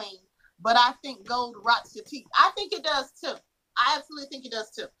point, Queen. But I think gold rots your teeth. I think it does too. I absolutely think it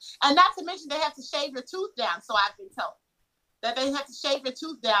does too. And not to mention they have to shave your tooth down. So I've been told that they have to shave your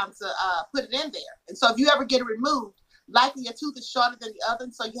tooth down to put it in there. And so if you ever get it removed, likely your tooth is shorter than the other,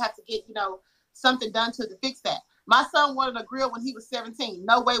 and so you have to get something done to fix that. My son wanted a grill when he was 17.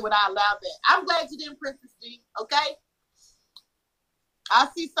 No way would I allow that. I'm glad you didn't, Princess G. Okay. I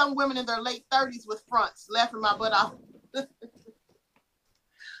see some women in their late 30s with fronts, laughing my butt off.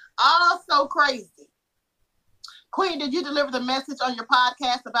 Oh, so crazy. Queen, did you deliver the message on your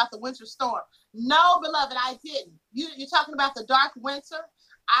podcast about the winter storm? No, beloved, I didn't. You're talking about the dark winter?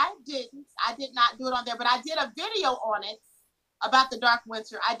 I didn't. I did not do it on there, but I did a video on it about the dark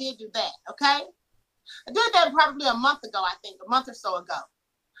winter. I did do that, okay? I did that probably a month ago, I think, a month or so ago.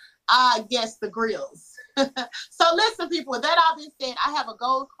 I guess the grills. So listen, people, with that all being said, I have a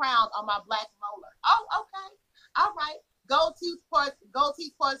gold crown on my black molar. Oh, okay. All right. Gold teeth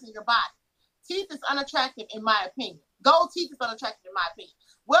poison your body. Teeth is unattractive in my opinion. Gold teeth is unattractive in my opinion.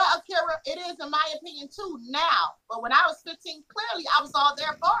 Well, Akira, it is in my opinion too now. But when I was 15, clearly I was all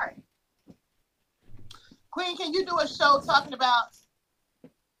there for it. Queen, can you do a show talking about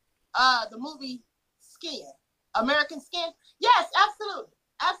the movie Skin? American Skin? Yes, absolutely.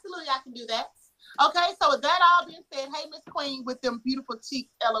 Absolutely, I can do that. Okay, so with that all being said, hey, Miss Queen with them beautiful cheeks,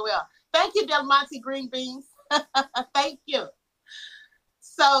 LOL. Thank you, Del Monte Green Beans. Thank you.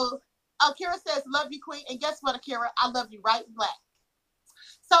 So Akira says, love you, Queen. And guess what, Akira? I love you right black.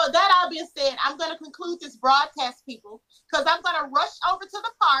 So that all being said, I'm going to conclude this broadcast, people, because I'm going to rush over to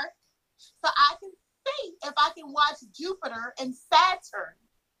the park so I can see if I can watch Jupiter and Saturn.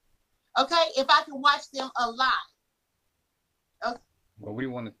 Okay, if I can watch them alive. Okay. Well, we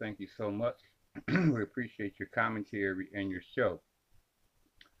want to thank you so much. We appreciate your commentary and your show.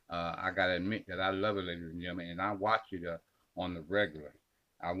 I got to admit that I love it, ladies and gentlemen, and I watch it on the regular.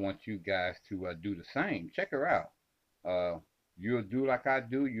 I want you guys to do the same. Check her out. You'll do like I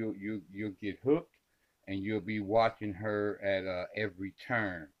do. You'll get hooked, and you'll be watching her at every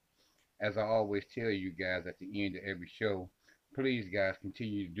turn. As I always tell you guys at the end of every show, please, guys,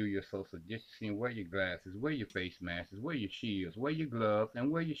 continue to do your social distancing. Wear your glasses, wear your face masks, wear your shields, wear your gloves,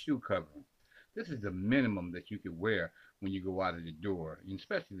 and wear your shoe covering. This is the minimum that you can wear when you go out of the door, and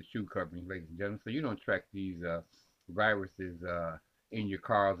especially the shoe coverings, ladies and gentlemen, so you don't track these viruses in your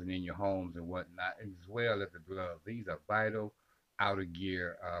cars and in your homes and whatnot, as well as the gloves. These are vital outer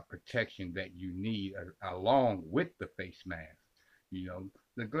gear protection that you need along with the face mask. You know,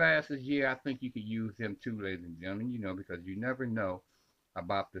 the glasses, yeah, I think you could use them too, ladies and gentlemen, because you never know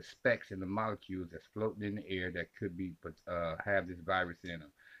about the specks and the molecules that's floating in the air that could be have this virus in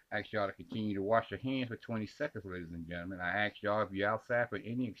them. I ask y'all to continue to wash your hands for 20 seconds, ladies and gentlemen. I ask y'all if you're outside for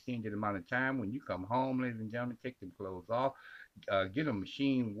any extended amount of time, when you come home, ladies and gentlemen, take them clothes off, get a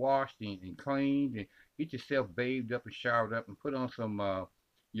machine washed and cleaned, and get yourself bathed up and showered up, and put on some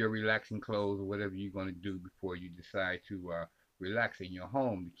your relaxing clothes or whatever you're going to do before you decide to relax in your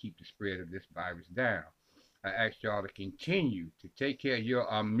home to keep the spread of this virus down. I ask y'all to continue to take care of your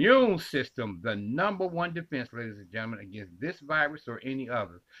immune system. The number one defense, ladies and gentlemen, against this virus or any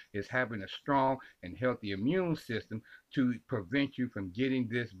other is having a strong and healthy immune system to prevent you from getting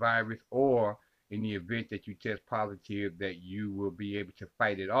this virus, or in the event that you test positive, that you will be able to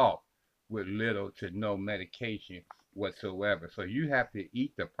fight it off with little to no medication whatsoever. So you have to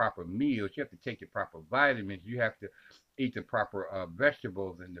eat the proper meals. You have to take the proper vitamins. You have to eat the proper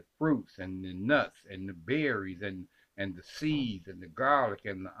vegetables and the fruits and the nuts and the berries and the seeds and the garlic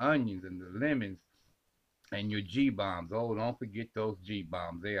and the onions and the lemons and your G-bombs. Oh, don't forget those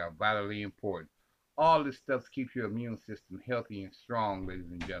G-bombs. They are vitally important. All this stuff keeps your immune system healthy and strong, ladies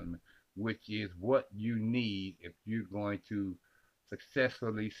and gentlemen, which is what you need if you're going to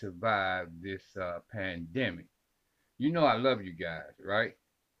successfully survive this pandemic. You know I love you guys, right?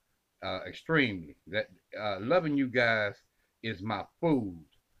 Extremely. That loving you guys is my food.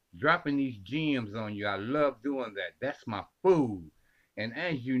 Dropping these gems on you, I love doing that. That's my food. And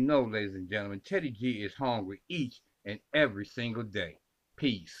as you know, ladies and gentlemen, Teddy G is hungry each and every single day.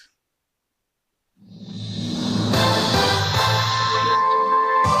 Peace.